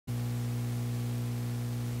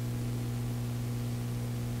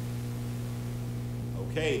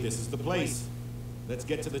Okay, this is the place. Let's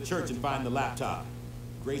get to the church and find the laptop.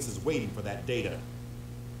 Grace is waiting for that data.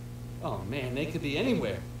 Oh man, they could be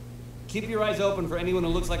anywhere. Keep your eyes open for anyone who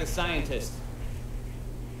looks like a scientist.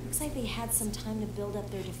 Looks like they had some time to build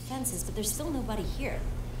up their defenses, but there's still nobody here.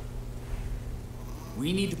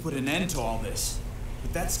 We need to put an end to all this.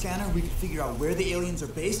 With that scanner, we can figure out where the aliens are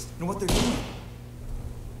based and what they're doing.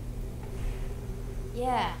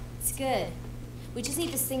 Yeah, it's good. We just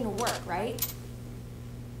need this thing to work, right?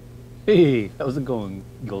 Hey, how's it going,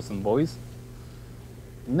 girls and boys?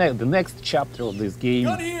 The next chapter of this game.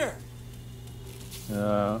 Gun here!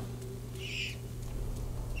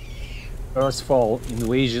 Earthfall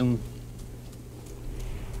Invasion.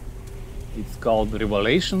 It's called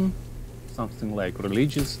Revelation, something like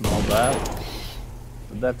religious and all that.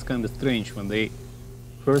 But that's kind of strange when they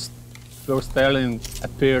first alien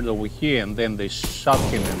appeared over here and then they shot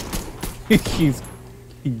him and he's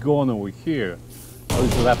gone over here. How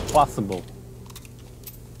is that possible?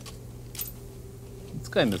 It's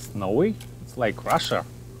kind of snowy. It's like Russia.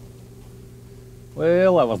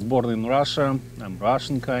 Well, I was born in Russia. I'm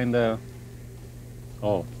Russian kinda.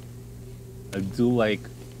 Oh, I do like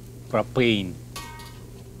propane.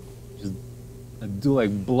 Just I do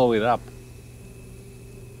like blow it up.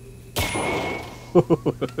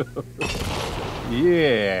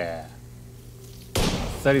 Yeah,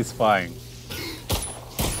 satisfying.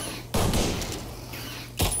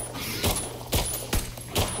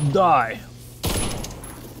 Die.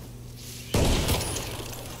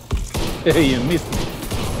 Hey, you missed me.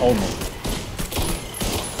 Almost.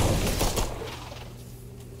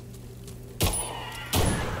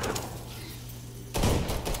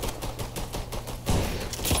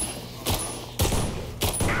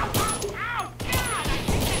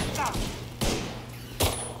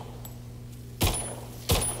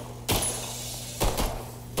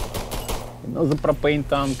 The propane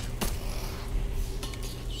tank.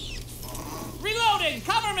 Reloading!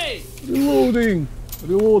 Cover me! Reloading!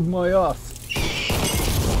 Reload my ass.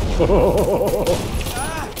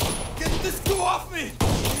 Ah! Get this goo off me!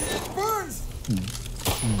 It burns!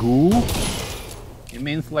 Goo? He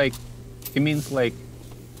means like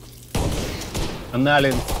an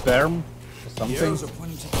alien sperm or The something. arrows are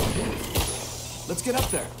pointing to the roof. Let's get up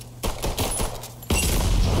there.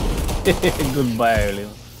 Goodbye,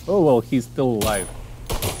 alien. Oh well, he's still alive.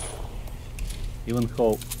 Even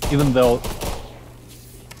though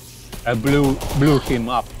I blew him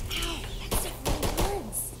up.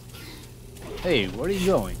 Hey, where are you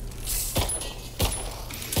going?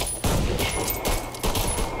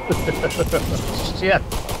 Shit!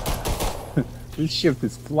 This ship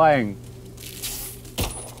is flying.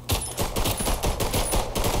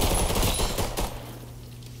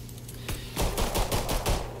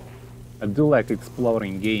 I do like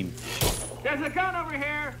exploring games. There's a gun over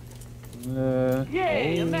here!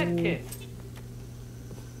 Yay, a oh. med kit!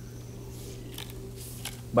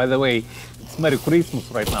 By the way, it's Merry Christmas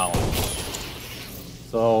right now.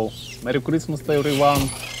 So, Merry Christmas to everyone,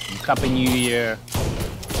 and Happy New Year.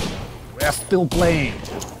 We are still playing.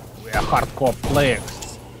 We are hardcore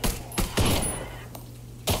players.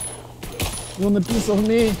 You want a piece of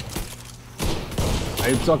me? Are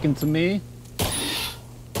you talking to me?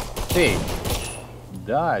 Hey,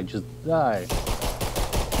 die, just die.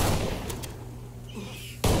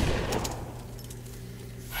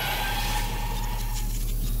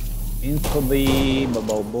 Into the blah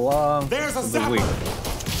blah blah. There's a the zapper. week.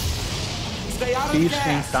 Stay out of the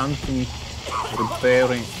Fishing, gas. hunting,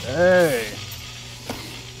 repairing. Hey!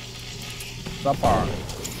 Zapper.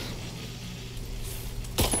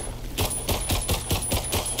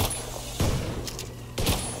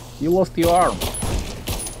 You lost your arm.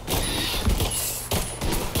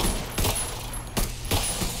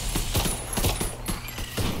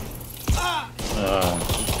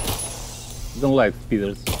 Don't like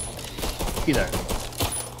speeders. Speeder.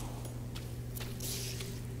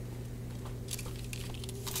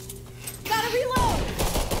 Gotta reload!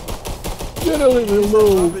 Gotta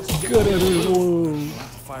reload. Gotta reload. We'll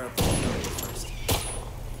have to fire up the generator first.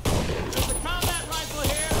 There's a combat rifle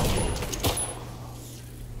here!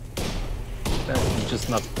 I'm just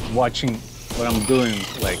not watching what I'm doing.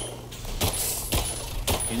 Like,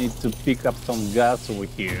 you need to pick up some gas over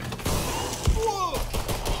here.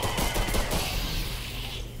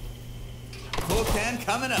 Full can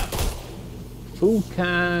coming up. Full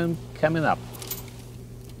can coming up.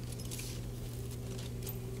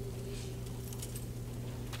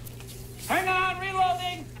 Hang on,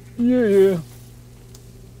 reloading! Yeah.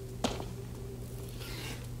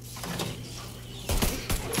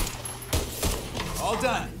 All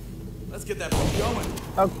done. Let's get that thing going.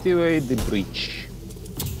 Activate the breach.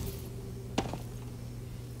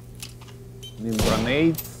 Need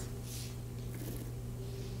grenades.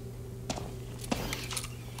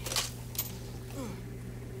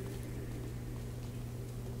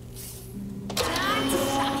 Time to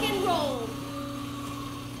rock and roll.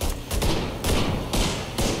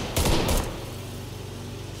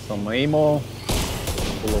 Some ammo.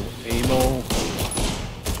 Full of ammo.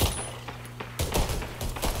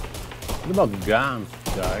 What about guns,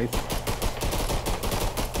 guys?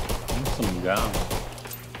 Need some guns.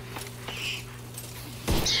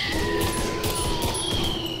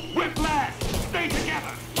 Whiplash! Stay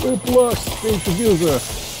together! Whiplash, stay together.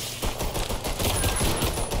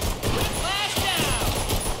 Flash down!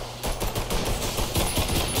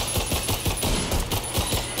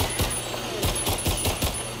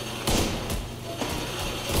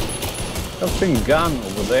 Something gun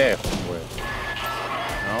over there somewhere.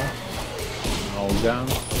 No? No gun.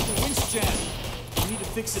 The winch jam. We need to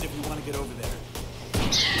fix it if we want to get over there.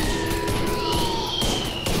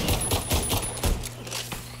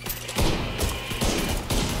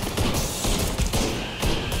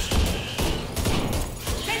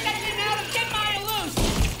 Take that thing out and get Maya loose!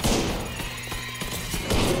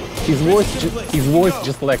 His voice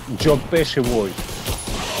just like Joe Pesci voice.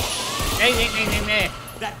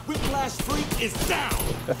 That whiplash freak is down!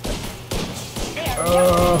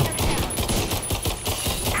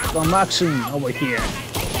 Some action over here.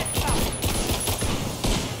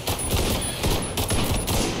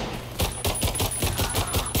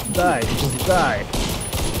 Die, just die.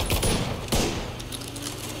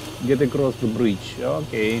 Get across the bridge.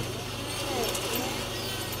 Okay.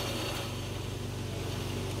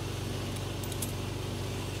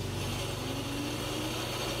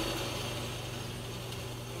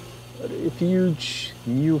 Refuge,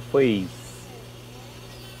 new phase.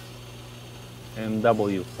 And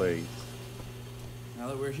W phase. Now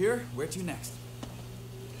that we're here, where to next?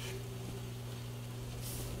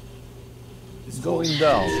 This is Going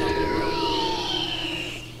down.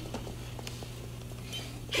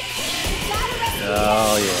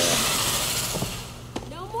 Oh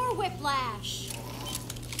yeah. No more whiplash.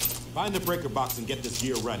 Find the breaker box and get this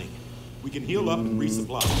gear running. We can heal up and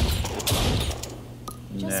resupply.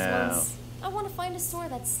 Just No. once. I want to find a store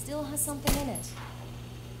that still has something in it.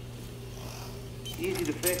 Easy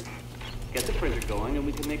to fix. Get the printer going and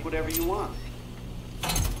we can make whatever you want.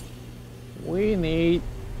 We need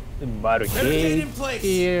the Barricade barricade in place.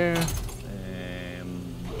 here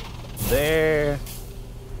and there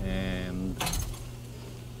and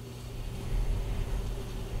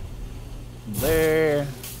there.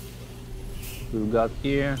 We've got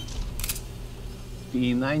here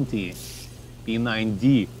P90,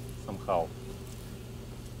 P9D somehow.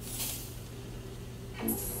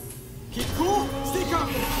 Keep cool, stay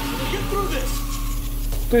confident. We'll get through this.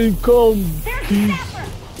 Stay calm, kids.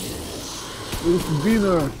 It's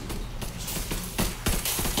dinner.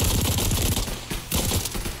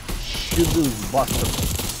 Shoot this bastard.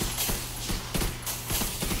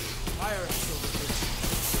 Fire us over here.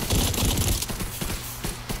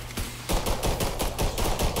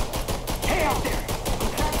 Hey out there!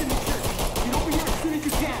 I'm trapped in the church. Get over here as soon as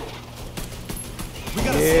you can. We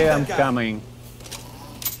gotta save Yeah, that I'm guy. coming.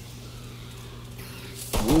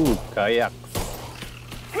 Ooh, kayaks.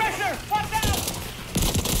 Thresher! Watch out!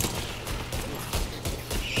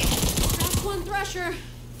 That's one thresher.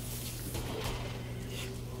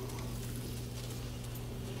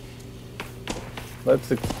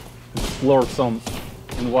 Let's explore some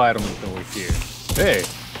environment over here. Hey!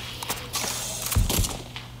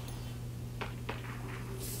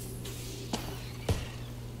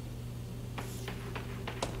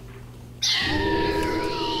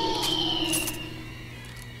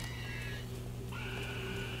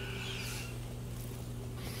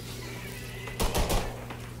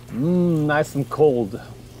 Nice and cold.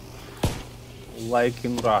 Like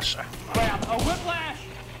in Russia. Grab a whiplash!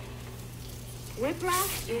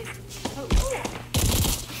 Whiplash is.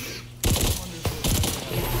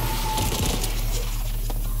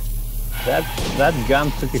 That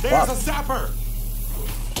gun pretty There's fast. a zapper!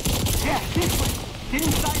 Yeah, this way! Get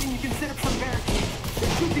inside and you can set up some barricades.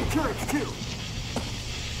 They're shooting turrets too.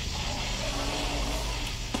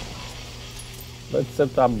 Let's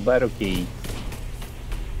set up barricades.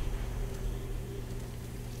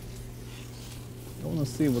 I wanna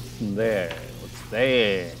see what's in there. What's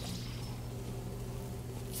there?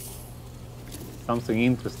 Something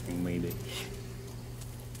interesting, maybe.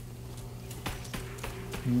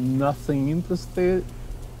 Nothing interesting.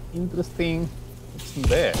 What's in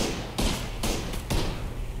there?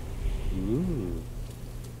 Ooh.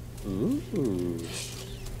 Ooh.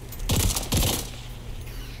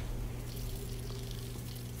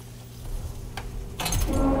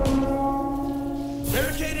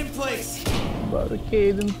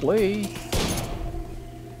 barricade in place.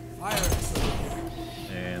 Fire axe over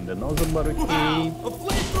here. And another barricade. Wow! A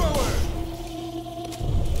flamethrower!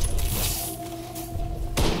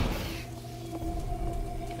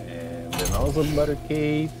 And another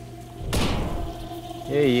barricade.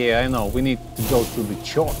 Yeah, I know. We need to go to the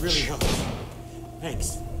church. Really helps.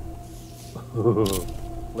 Thanks. I see an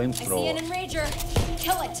Flamethrower. enrager.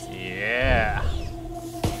 Kill it. Yeah.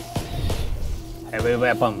 Heavy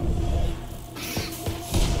weapon.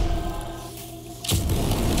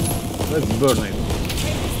 Let's burn it.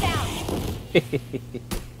 Enrager's down.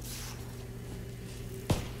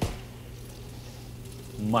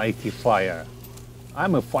 Mighty fire.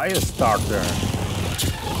 I'm a fire starter.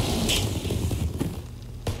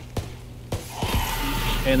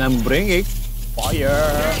 And I'm bringing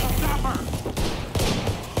fire.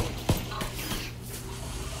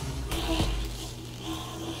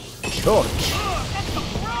 Church.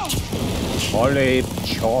 Holy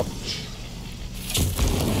church.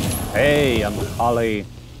 Hey, I'm Holly.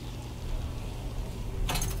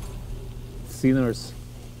 Sinners.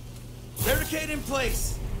 Barricade in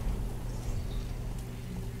place.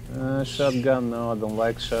 Shotgun, no, I don't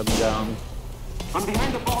like shotgun. I'm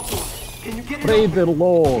behind the vault door. Can you get it Pray open? the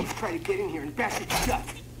Lord. Please try to get in here and bash it shut.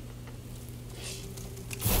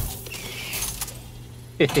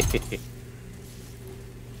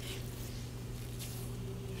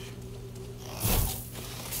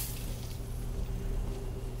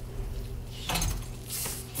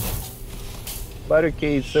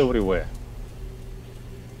 Barricades everywhere.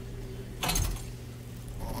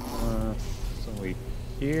 So we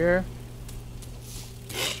here.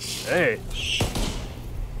 Hey.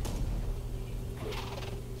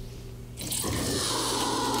 It's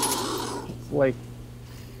like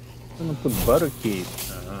I'm gonna put barricade.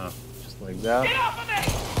 Just like that. Get off of me!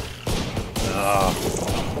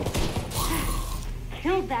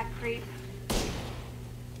 Killed that creep.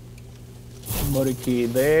 Barricade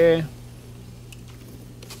there.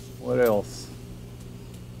 What else?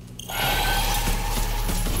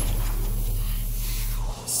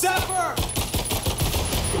 Sapper!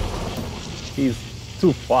 He's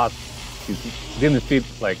too fat. He didn't fit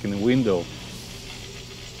like in the window.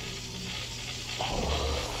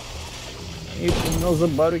 I need another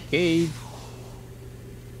barricade.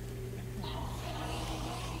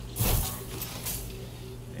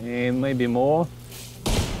 And maybe more.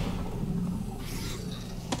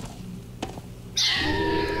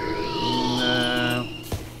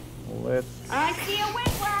 Let's. I see a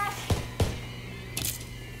whiplash.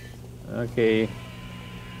 Okay.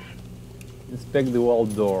 Inspect the wall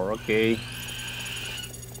door. Okay.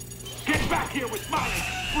 Get back here with mine,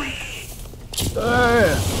 freak!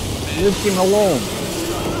 Leave him alone. I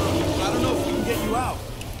don't know if we can get you out.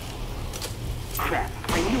 Crap,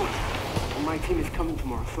 I knew it. And my team is coming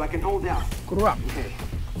tomorrow, so I can hold out. Crap. Okay.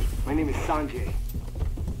 My name is Sanjay.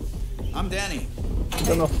 I'm Danny.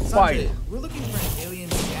 Gonna Sanjay, fight. we're looking for an alien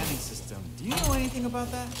scanning system. Do you know anything about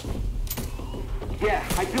that? Yeah,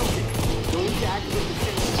 I built it. Don't need to activate the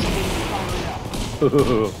sensor to fire it out.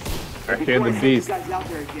 I hear Before the I send beast. you guys out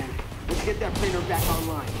there again, let's get that printer back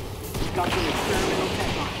online. It's got some experimental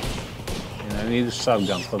tech on it. And I need a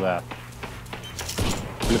shotgun for that.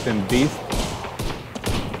 Flipping beast.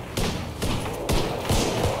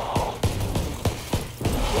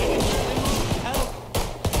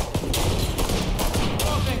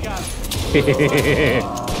 Oh, thank God. He's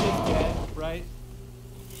dead, right?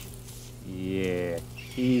 Yeah,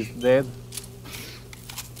 he's dead.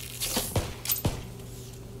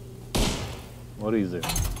 What is it?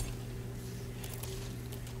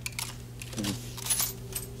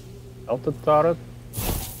 Auto turret?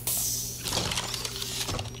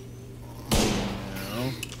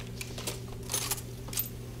 No.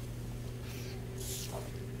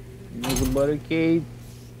 Another barricade.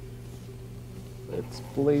 Let's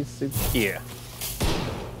place it here.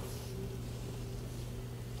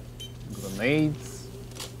 Grenades.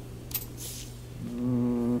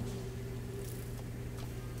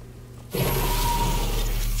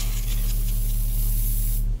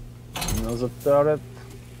 Another turret.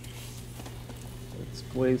 Let's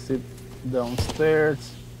place it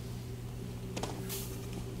downstairs.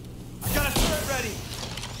 I got a turret ready.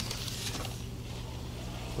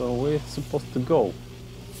 So where it's supposed to go?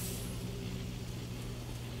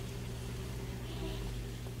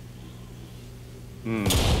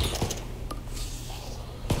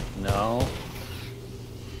 No.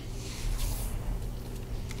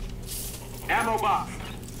 Ammo box.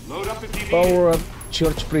 Load up if you need it. Power up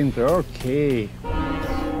church printer. Okay.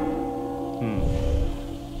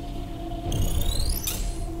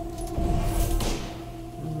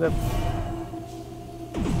 That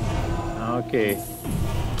Okay.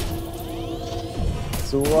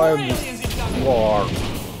 Survive this war.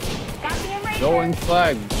 Go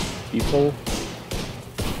inside, people.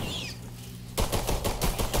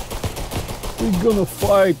 We're gonna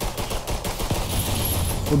fight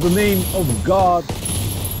for the name of God.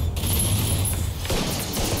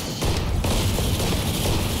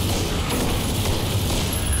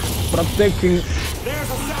 Protecting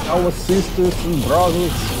our sisters and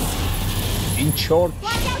brothers in church,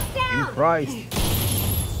 in Christ.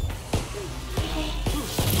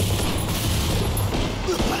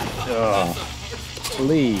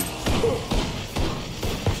 Please.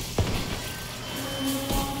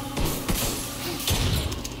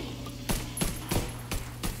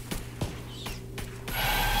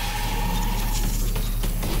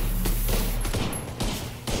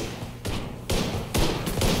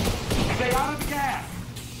 Stay out of the gas!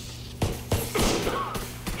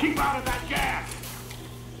 Keep out of that gas!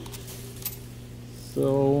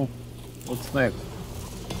 So, what's next?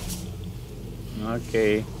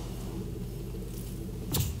 Okay.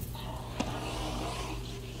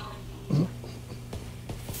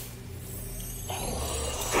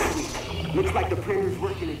 Looks like the printer's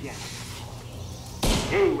working again.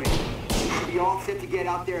 Anyway, we should be all set to get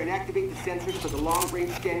out there and activate the sensors for the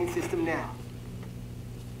long-range scanning system now.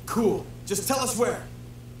 Cool. Just tell us where.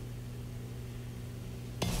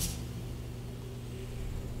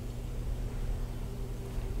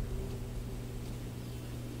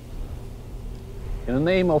 In the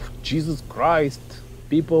name of Jesus Christ,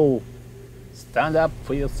 people, stand up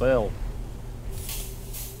for yourself.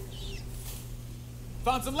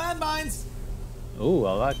 Found some landmines. Oh,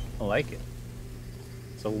 I like it.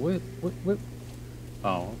 So wait.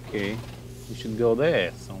 Oh, okay. We should go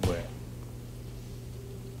there somewhere.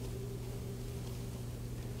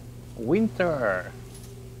 Winter.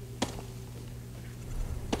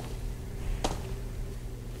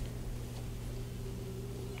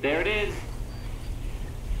 There it is.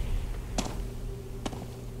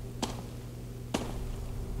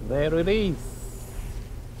 There it is.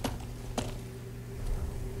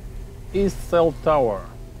 East Cell Tower.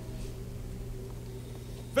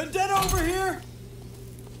 Vendetta over here.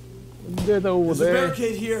 Get over There's a there.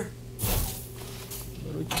 barricade here.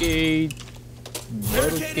 Barricade.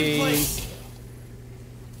 Barricade in place.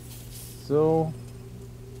 So,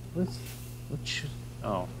 let's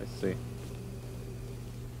oh, I see.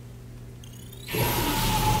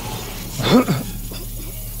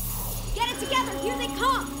 Get it together! Here they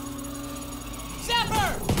come! Zapper!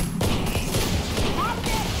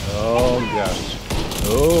 Oh gosh.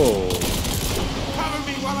 Oh, Cover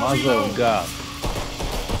me while I mother reload. of God.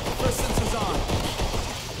 First sensors on.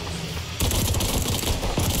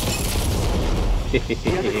 The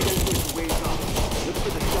other sensors are ways off. Look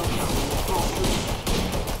for the cell tower. We'll fall through.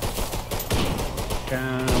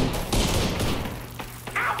 Come.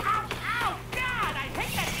 Ow! God, I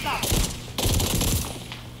hate that stuff!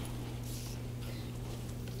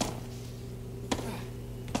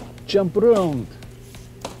 Jump around.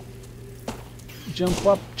 Jump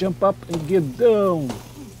up and get down.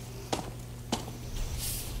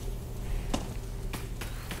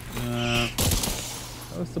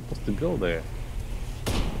 I was supposed to go there.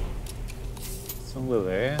 Somewhere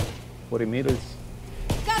there. 40 meters.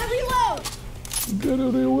 Gotta reload!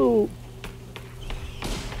 Gotta reload.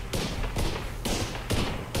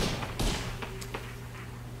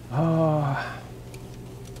 Ah.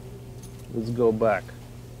 Let's go back.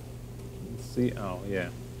 Let's see. Oh, yeah.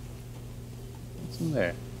 What's in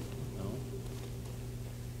there? No.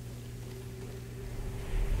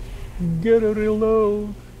 Gotta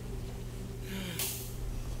reload.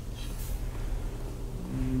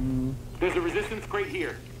 There's a resistance crate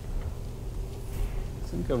here. I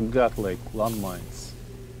think I've got like landmines.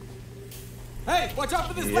 Hey, watch out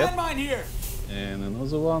for this Yep. landmine here. And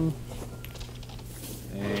another one.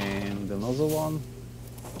 And another one.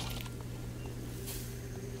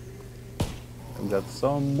 I've got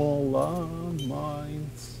some more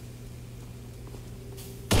landmines.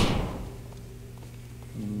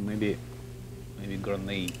 Maybe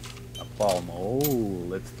grenade. A palm. Oh,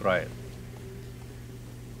 let's try it.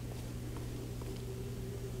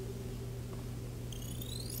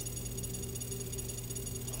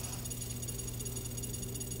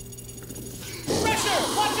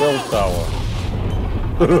 Cell tower.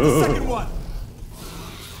 The second one.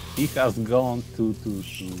 He has gone to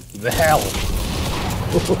the hell.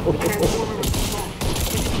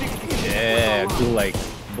 Yeah, I do like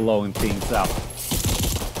blowing things up.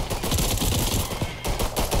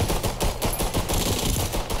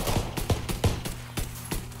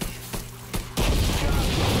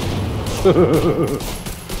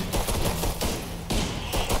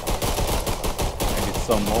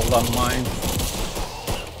 some more landmines.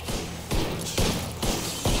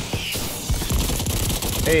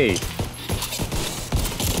 Hey!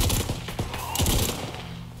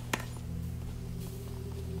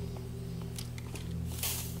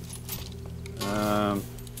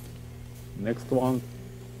 Next one.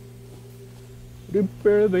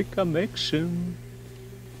 Repair the connection.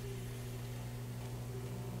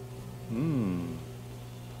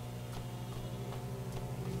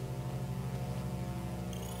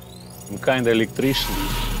 Some kind of electrician.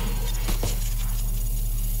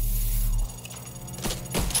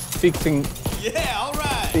 Fixing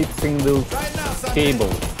those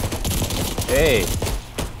cables. Hey!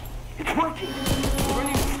 It's working. We're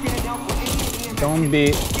running the scan now for any EMF. Don't be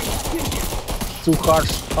too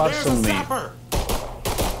harsh on me.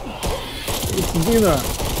 It's dinner.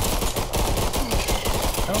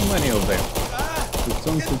 How many of them?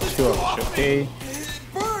 Return to church, okay? It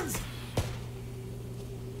burns!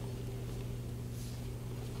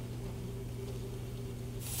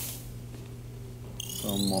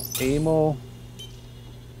 Some more ammo.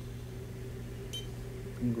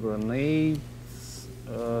 Grenades.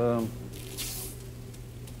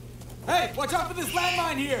 Hey, watch out for this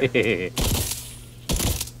landmine here!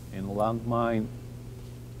 And landmine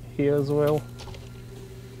here as well.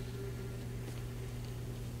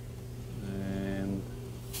 And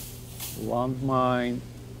landmine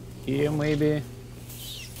here maybe.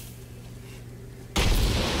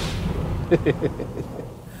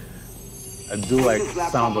 I do like the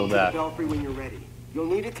sound of that. Belfry when you're ready. You'll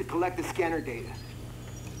need it to collect the scanner data.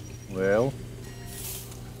 Well,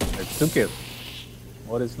 I took it.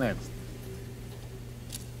 What is next?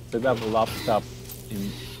 Set up a laptop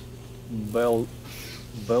in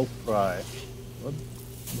Belfry. What?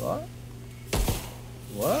 What?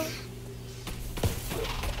 What?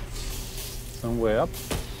 Somewhere up?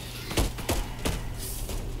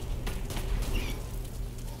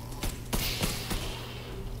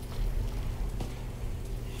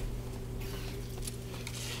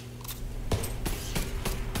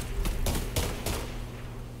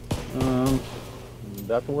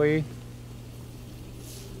 That way.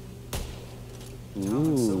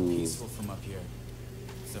 Oh, it's so Ooh, peaceful from up here.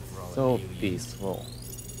 Except for all the so aliens. peaceful.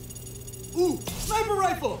 Ooh, sniper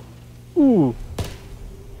rifle! Ooh.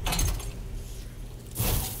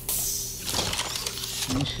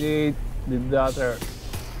 Initiate the data.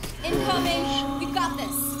 Incoming! We've got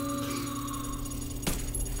this!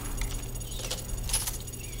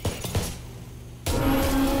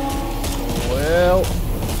 Well,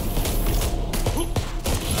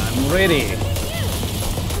 I'm ready.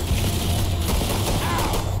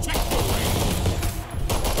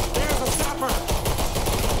 There's a sapper!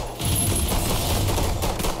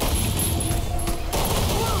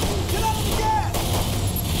 Get off the gas!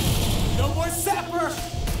 No more sapper!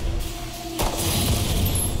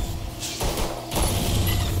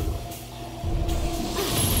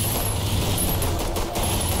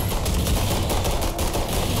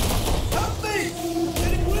 Help me! I'm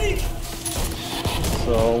getting weak!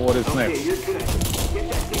 So what is Okay, next? you're good. Get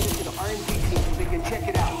that data to the R&D team so they can check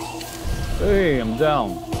it out. Hey, I'm down.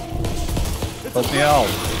 Help me out.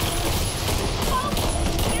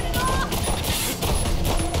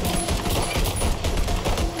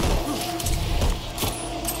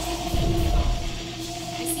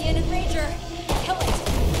 I see an enrager. Kill it!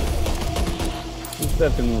 Who's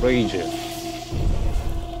that enrager?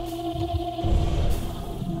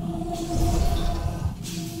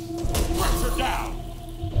 Pressure down!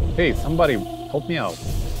 Hey, somebody help me out.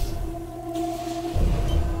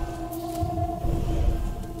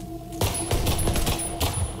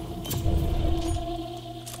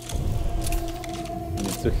 I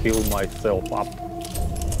need to heal myself up.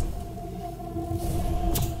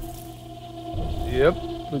 Yep,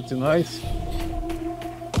 pretty nice.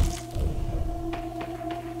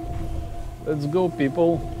 Let's go,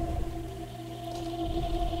 people.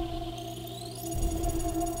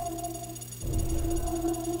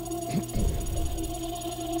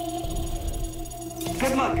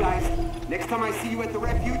 Good luck, guys. Next time I see you at the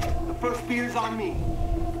refuge, the first beer's on me.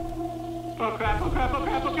 Oh crap, oh crap, oh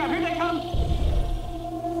crap, oh crap, here they come!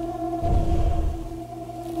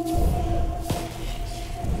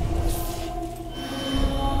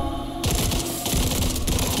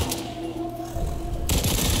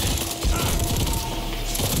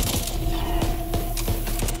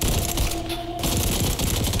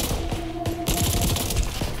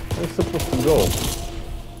 Where's supposed to go?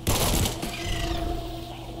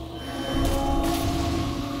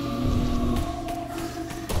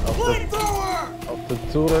 Flamethrower! Off the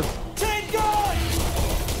turret. Chain gun!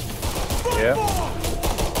 Yeah.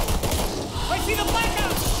 I see the blackout!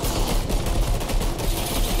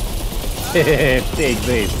 Take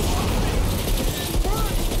this.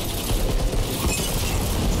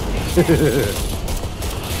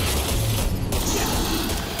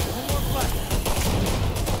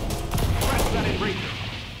 Press that Enrager.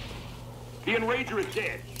 The Enrager is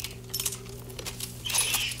dead.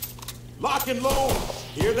 Lock and load.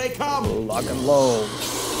 Here they come. Lock and load.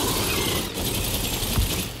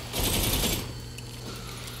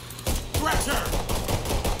 Pressure.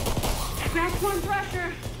 That's one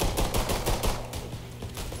pressure.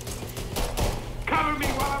 Cover me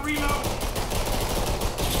while I reload.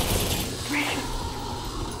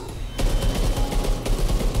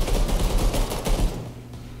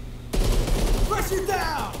 Pressure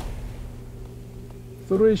down!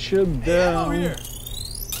 Pressure Hey, ammo down. here!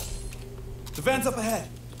 The van's up ahead.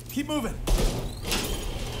 Keep moving.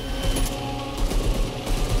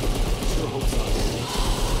 Sure hope so.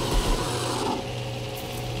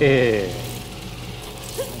 Hey.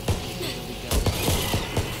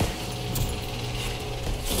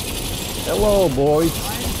 Hello, boys.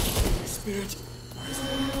 Spirit.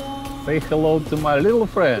 Say hello to my little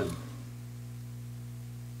friend.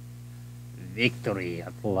 Victory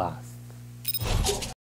at last.